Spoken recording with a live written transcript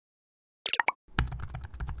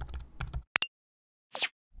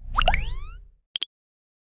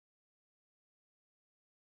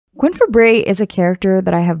Quinn Fabray is a character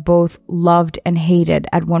that I have both loved and hated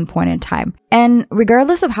at one point in time. And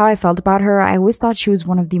regardless of how I felt about her, I always thought she was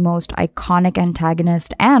one of the most iconic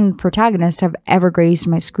antagonists and protagonists to have ever graced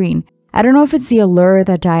my screen. I don't know if it's the allure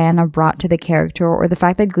that Diana brought to the character or the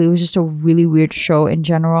fact that Glee was just a really weird show in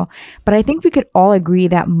general, but I think we could all agree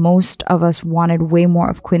that most of us wanted way more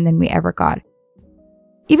of Quinn than we ever got.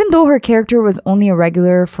 Even though her character was only a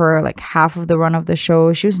regular for like half of the run of the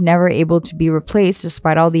show, she was never able to be replaced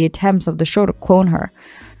despite all the attempts of the show to clone her.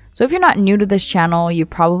 So if you're not new to this channel, you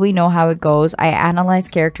probably know how it goes. I analyze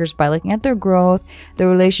characters by looking at their growth, their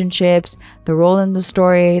relationships, their role in the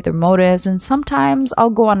story, their motives, and sometimes I'll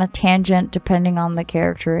go on a tangent depending on the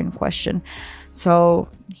character in question. So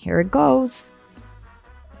here it goes.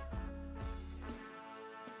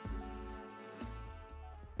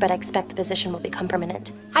 But I expect the position will become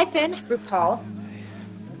permanent. Hi, Finn. RuPaul.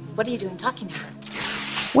 What are you doing talking to her?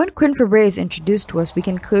 When Quinn Fabray is introduced to us, we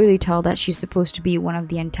can clearly tell that she's supposed to be one of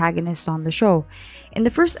the antagonists on the show. In the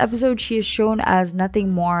first episode, she is shown as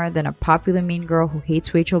nothing more than a popular mean girl who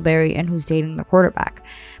hates Rachel Berry and who's dating the quarterback.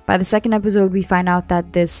 By the second episode, we find out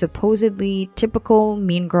that this supposedly typical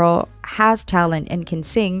mean girl has talent and can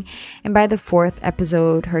sing, and by the fourth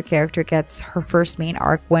episode, her character gets her first main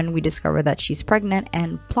arc when we discover that she's pregnant,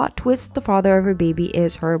 and plot twist, the father of her baby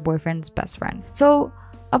is her boyfriend's best friend. So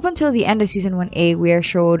up until the end of season 1A, we are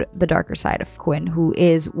showed the darker side of Quinn, who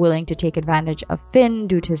is willing to take advantage of Finn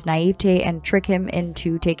due to his naivete and trick him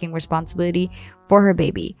into taking responsibility for her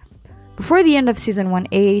baby. Before the end of season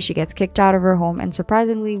 1A, she gets kicked out of her home, and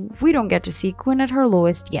surprisingly, we don't get to see Quinn at her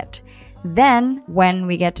lowest yet. Then, when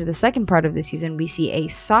we get to the second part of the season, we see a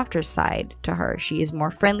softer side to her. She is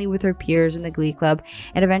more friendly with her peers in the Glee Club,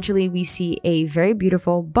 and eventually we see a very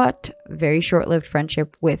beautiful but very short-lived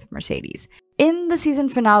friendship with Mercedes. In the season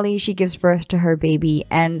finale, she gives birth to her baby,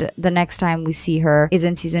 and the next time we see her is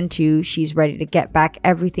in season 2. She's ready to get back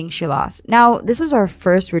everything she lost. Now, this is our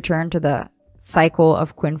first return to the cycle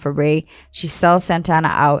of Quinn Fabray. She sells Santana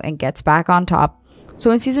out and gets back on top.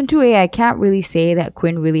 So in season 2A, I can't really say that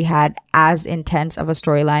Quinn really had as intense of a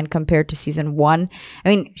storyline compared to season 1. I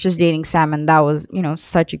mean, she's dating Sam, and that was,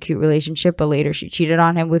 such a cute relationship, but later she cheated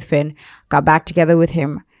on him with Finn, got back together with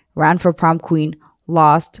him, ran for prom queen,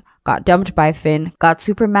 lost, got dumped by Finn, got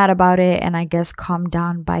super mad about it, and I guess calmed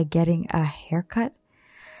down by getting a haircut.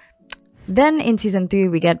 Then in season 3,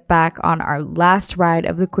 we get back on our last ride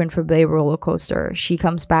of the Quinn Fabray roller coaster. She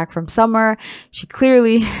comes back from summer. She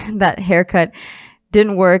clearly, that haircut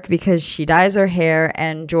didn't work because she dyes her hair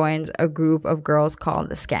and joins a group of girls called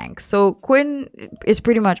the Skanks. So Quinn is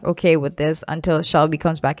pretty much okay with this until Shelby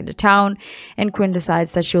comes back into town, and Quinn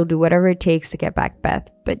decides that she'll do whatever it takes to get back Beth.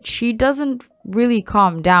 But she doesn't really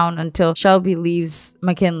calm down until Shelby leaves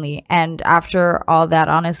McKinley, and after all that,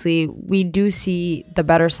 honestly, we do see the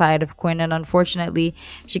better side of Quinn, and unfortunately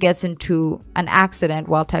she gets into an accident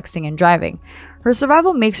while texting and driving. Her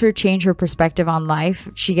survival makes her change her perspective on life.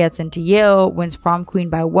 She gets into Yale, wins prom queen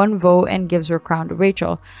by 1 vote, and gives her crown to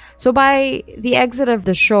Rachel. So by the exit of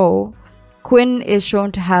the show, Quinn is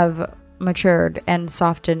shown to have matured and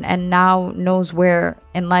softened and now knows where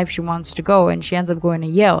in life she wants to go, and she ends up going to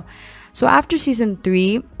Yale. So after season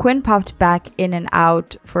 3, Quinn popped back in and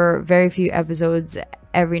out for very few episodes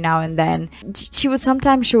every now and then. She would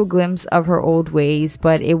sometimes show a glimpse of her old ways,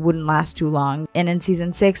 but it wouldn't last too long. And in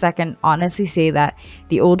season 6, I can honestly say that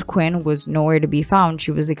the old Quinn was nowhere to be found.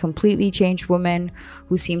 She was a completely changed woman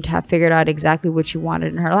who seemed to have figured out exactly what she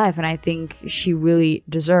wanted in her life, and I think she really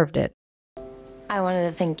deserved it. I wanted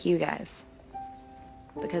to thank you guys,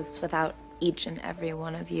 because without each and every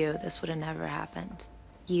one of you, this would have never happened.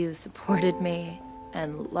 You supported me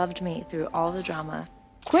and loved me through all the drama.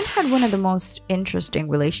 Quinn had one of the most interesting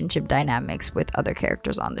relationship dynamics with other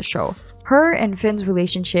characters on the show. Her and Finn's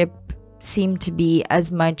relationship seemed to be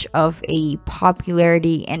as much of a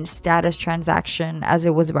popularity and status transaction as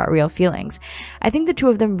it was about real feelings. I think the two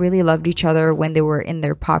of them really loved each other when they were in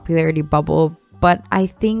their popularity bubble, but I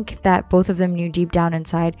think that both of them knew deep down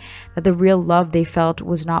inside that the real love they felt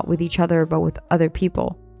was not with each other but with other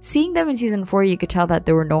people. Seeing them in season 4, you could tell that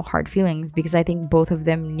there were no hard feelings because I think both of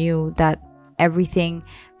them knew that everything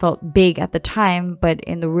felt big at the time, but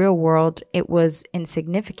in the real world it was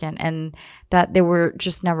insignificant, and that they were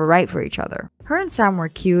just never right for each other. Her and Sam were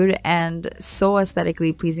cute and so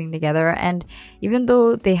aesthetically pleasing together, and even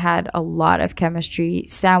though they had a lot of chemistry,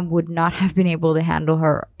 Sam would not have been able to handle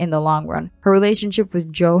her in the long run. Her relationship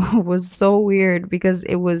with Joe was so weird because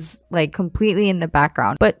it was like completely in the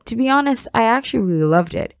background, but to be honest, I actually really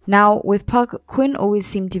loved it. Now with Puck, Quinn always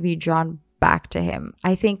seemed to be drawn back to him.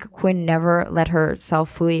 I think Quinn never let herself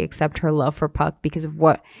fully accept her love for Puck because of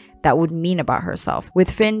what that would mean about herself.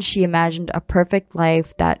 With Finn, she imagined a perfect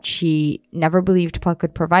life that she never believed Puck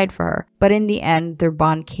could provide for her. But in the end, their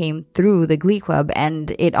bond came through the Glee Club,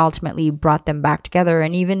 and it ultimately brought them back together.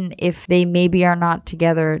 And even if they maybe are not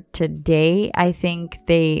together today, I think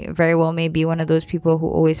they very well may be one of those people who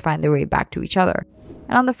always find their way back to each other.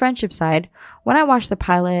 And on the friendship side, when I watched the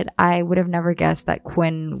pilot, I would have never guessed that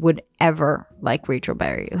Quinn would ever like Rachel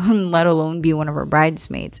Berry, let alone be one of her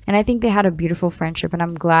bridesmaids. And I think they had a beautiful friendship, and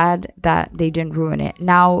I'm glad that they didn't ruin it.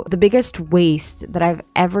 Now, the biggest waste that I've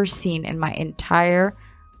ever seen in my entire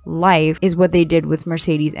life is what they did with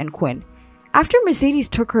Mercedes and Quinn. After Mercedes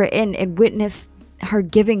took her in and witnessed her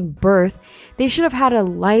giving birth, they should have had a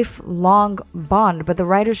lifelong bond, but the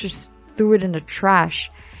writers just threw it in the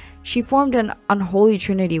trash. She formed an unholy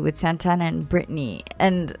trinity with Santana and Brittany,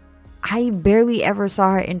 and I barely ever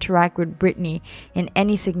saw her interact with Brittany in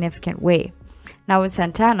any significant way. Now with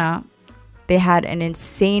Santana, they had an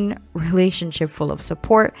insane relationship full of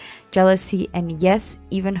support, jealousy, and yes,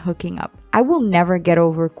 even hooking up. I will never get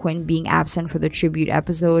over Quinn being absent for the tribute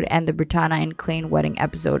episode and the Brittana and Klaine wedding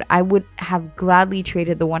episode. I would have gladly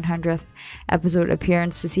traded the 100th episode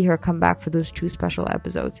appearance to see her come back for those 2 special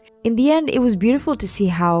episodes. In the end, it was beautiful to see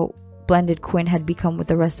how blended Quinn had become with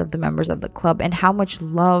the rest of the members of the club and how much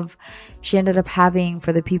love she ended up having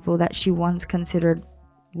for the people that she once considered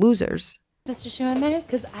losers. Mr.schue in there?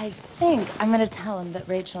 Because I think I'm going to tell him that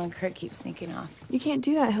Rachel and Kurt keep sneaking off. You can't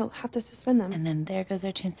do that. He'll have to suspend them. And then there goes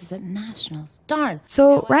our chances at nationals. Darn.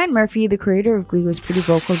 So Ryan Murphy, the creator of Glee, was pretty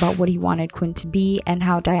vocal about what he wanted Quinn to be and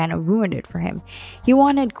how Diana ruined it for him. He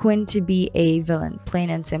wanted Quinn to be a villain, plain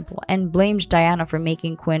and simple, and blamed Diana for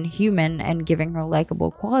making Quinn human and giving her likable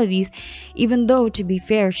qualities, even though, to be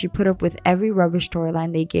fair, she put up with every rubbish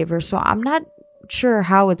storyline they gave her. So I'm not sure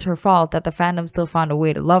how it's her fault that the fandom still found a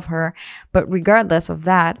way to love her, but regardless of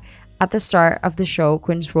that, at the start of the show,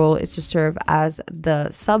 Quinn's role is to serve as the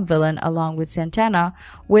sub-villain along with Santana,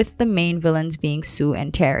 with the main villains being Sue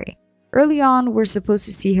and Terry. Early on, we're supposed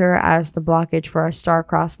to see her as the blockage for our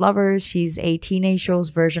star-crossed lovers. She's a teenage show's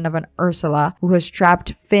version of an Ursula who has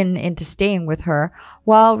trapped Finn into staying with her,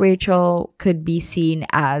 while Rachel could be seen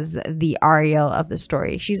as the Ariel of the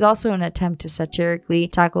story. She's also an attempt to satirically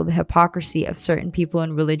tackle the hypocrisy of certain people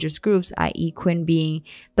in religious groups, i.e. Quinn being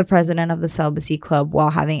the president of the celibacy club while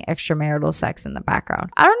having extramarital sex in the background.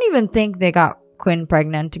 I don't even think they got Quinn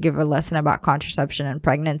pregnant to give a lesson about contraception and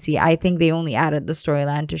pregnancy. I think they only added the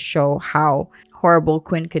storyline to show how horrible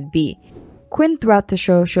Quinn could be. Quinn throughout the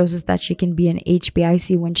show shows us that she can be an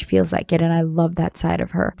HBIC when she feels like it, and I love that side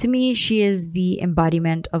of her. To me, she is the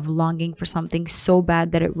embodiment of longing for something so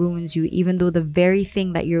bad that it ruins you, even though the very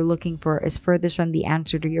thing that you're looking for is furthest from the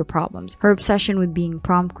answer to your problems. Her obsession with being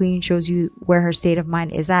prom queen shows you where her state of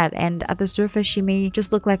mind is at, and at the surface she may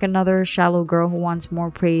just look like another shallow girl who wants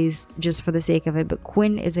more praise just for the sake of it, but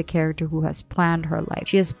Quinn is a character who has planned her life.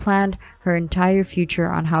 She has planned her entire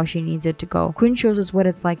future on how she needs it to go. Quinn shows us what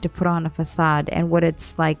it's like to put on a facade and what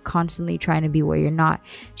it's like constantly trying to be where you're not.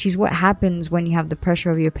 She's what happens when you have the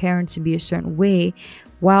pressure of your parents to be a certain way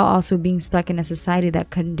while also being stuck in a society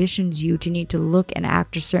that conditions you to need to look and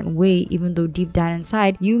act a certain way, even though deep down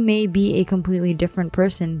inside you may be a completely different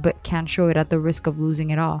person but can't show it at the risk of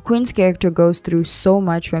losing it all. Quinn's character goes through so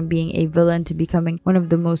much, from being a villain to becoming one of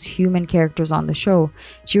the most human characters on the show.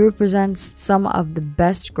 She represents some of the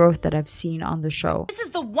best growth that I've seen on the show. This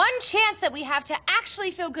is the one chance that we have to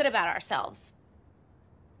actually feel good about ourselves.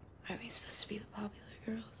 Are we supposed to be the popular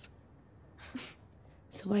girls?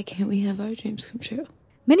 So why can't we have our dreams come true?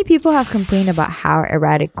 Many people have complained about how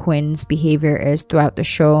erratic Quinn's behavior is throughout the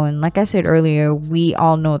show, and like I said earlier, we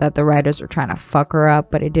all know that the writers were trying to fuck her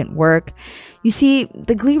up, but it didn't work. You see,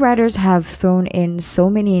 the Glee writers have thrown in so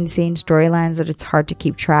many insane storylines that it's hard to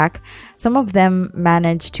keep track. Some of them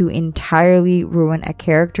managed to entirely ruin a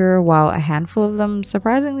character, while a handful of them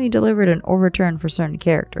surprisingly delivered an overturn for certain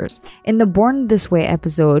characters. In the Born This Way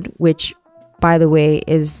episode, which, by the way,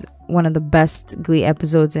 is one of the best Glee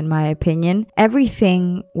episodes in my opinion,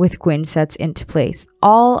 everything with Quinn sets into place.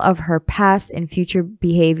 All of her past and future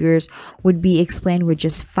behaviors would be explained with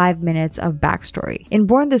just 5 minutes of backstory. In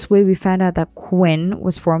Born This Way, we found out that Quinn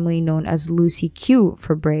was formerly known as Lucy Q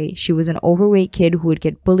Fabray. She was an overweight kid who would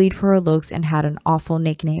get bullied for her looks and had an awful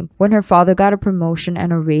nickname. When her father got a promotion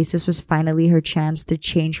and a raise, this was finally her chance to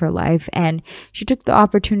change her life, and she took the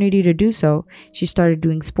opportunity to do so. She started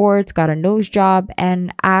doing sports, got a nose job,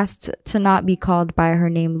 and asked to not be called by her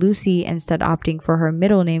name Lucy, instead opting for her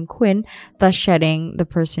middle name Quinn, thus shedding the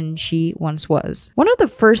person she once was. One of the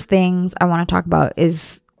first things I want to talk about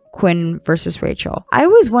is Quinn versus Rachel. I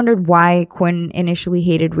always wondered why Quinn initially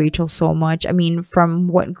hated Rachel so much. I mean, from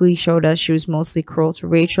what Glee showed us, she was mostly cruel to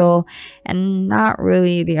Rachel and not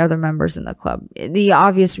really the other members in the club. The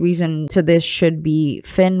obvious reason to this should be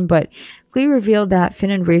Finn, but Glee revealed that Finn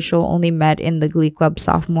and Rachel only met in the Glee Club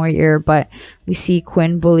sophomore year, but we see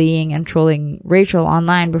Quinn bullying and trolling Rachel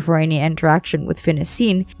online before any interaction with Finn is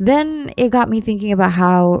seen. Then it got me thinking about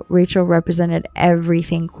how Rachel represented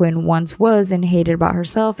everything Quinn once was and hated about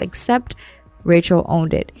herself, except Rachel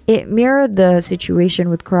owned it. It mirrored the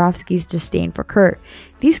situation with Karofsky's disdain for Kurt.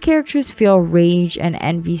 These characters feel rage and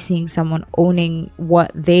envy seeing someone owning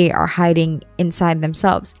what they are hiding inside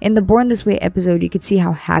themselves. In the Born This Way episode, you could see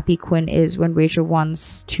how happy Quinn is when Rachel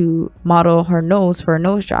wants to model her nose for a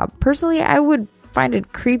nose job. Personally, I would find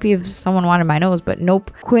it creepy if someone wanted my nose, but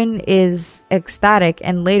nope. Quinn is ecstatic,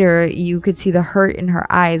 and later you could see the hurt in her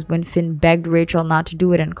eyes when Finn begged Rachel not to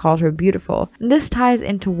do it and called her beautiful. And this ties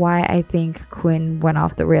into why I think Quinn went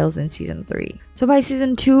off the rails in season 3. So by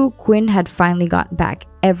season 2, Quinn had finally gotten back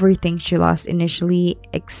everything she lost initially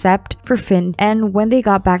except for Finn, and when they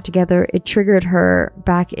got back together, it triggered her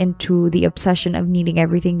back into the obsession of needing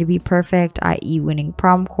everything to be perfect, i.e. winning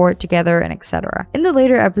prom court together and etc. In the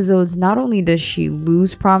later episodes, not only does she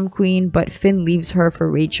lose prom queen, but Finn leaves her for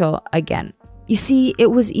Rachel again. You see, it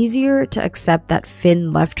was easier to accept that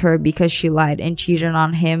Finn left her because she lied and cheated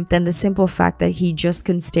on him than the simple fact that he just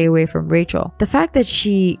couldn't stay away from Rachel. The fact that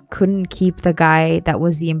she couldn't keep the guy that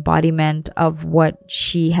was the embodiment of what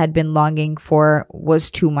she had been longing for was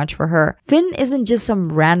too much for her. Finn isn't just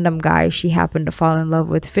some random guy she happened to fall in love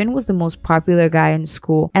with. Finn was the most popular guy in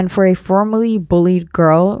school, and for a formerly bullied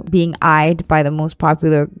girl, being eyed by the most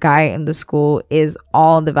popular guy in the school is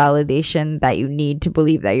all the validation that you need to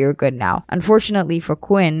believe that you're good now. Unfortunately for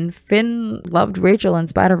Quinn, Finn loved Rachel in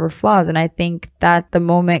spite of her flaws, and I think that the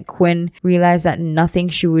moment Quinn realized that nothing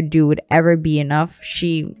she would do would ever be enough,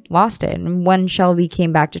 she lost it. And when Shelby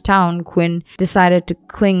came back to town, Quinn decided to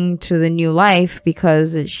cling to the new life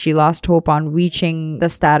because she lost hope on reaching the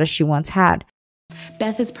status she once had.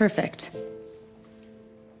 Beth is perfect.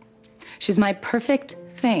 She's my perfect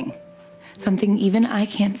thing. Something even I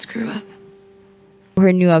can't screw up.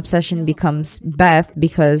 Her new obsession becomes Beth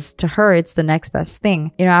because to her it's the next best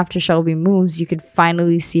thing. You know, after Shelby moves, you could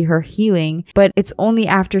finally see her healing, but it's only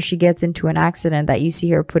after she gets into an accident that you see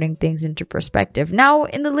her putting things into perspective. Now,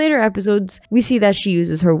 in the later episodes, we see that she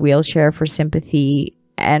uses her wheelchair for sympathy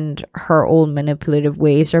and her old manipulative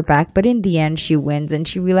ways are back, but in the end she wins and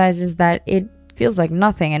she realizes that it feels like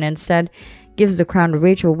nothing and instead gives the crown to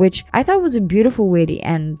Rachel, which I thought was a beautiful way to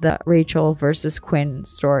end the Rachel versus Quinn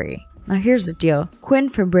story. Now here's the deal. Quinn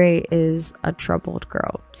Fabray is a troubled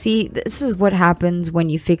girl. See, this is what happens when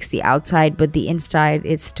you fix the outside but the inside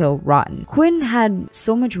is still rotten. Quinn had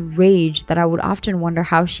so much rage that I would often wonder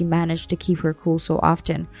how she managed to keep her cool so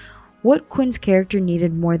often. What Quinn's character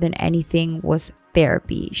needed more than anything was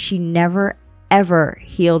therapy. She never ever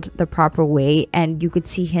healed the proper way, and you could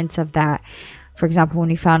see hints of that. For example, when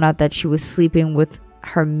we found out that she was sleeping with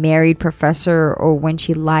her married professor, or when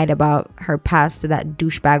she lied about her past to that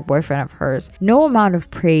douchebag boyfriend of hers. No amount of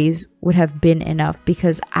praise would have been enough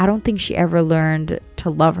because I don't think she ever learned to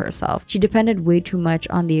love herself. She depended way too much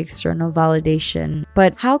on the external validation.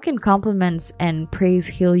 But how can compliments and praise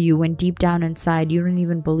heal you when deep down inside you don't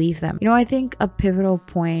even believe them? You know, I think a pivotal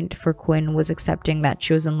point for Quinn was accepting that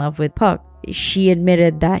she was in love with Puck. She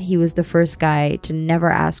admitted that he was the first guy to never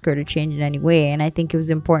ask her to change in any way, and I think it was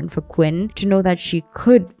important for Quinn to know that she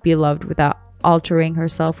could be loved without altering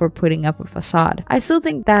herself or putting up a facade. I still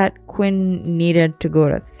think that Quinn needed to go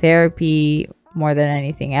to therapy more than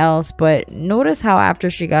anything else, but notice how after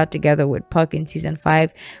she got together with Puck in season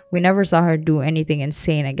 5, we never saw her do anything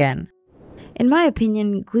insane again. In my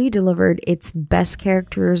opinion, Glee delivered its best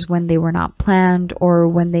characters when they were not planned or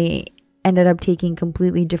when they ended up taking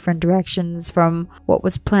completely different directions from what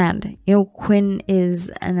was planned. You know, Quinn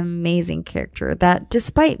is an amazing character that,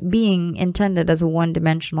 despite being intended as a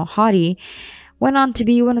one-dimensional hottie, went on to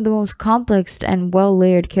be one of the most complex and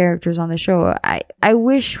well-layered characters on the show. I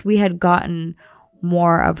wish we had gotten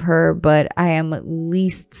more of her, but I am at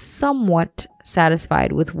least somewhat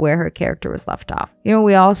satisfied with where her character was left off. You know,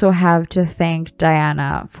 we also have to thank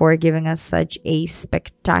Diana for giving us such a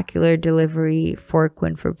spectacular delivery for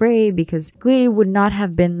Quinn Fabray, because Glee would not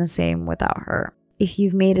have been the same without her. If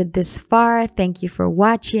you've made it this far, thank you for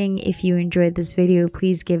watching. If you enjoyed this video,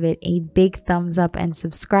 please give it a big thumbs up and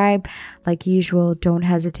subscribe. Like usual, don't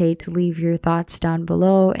hesitate to leave your thoughts down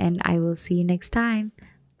below, and I will see you next time.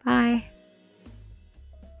 Bye.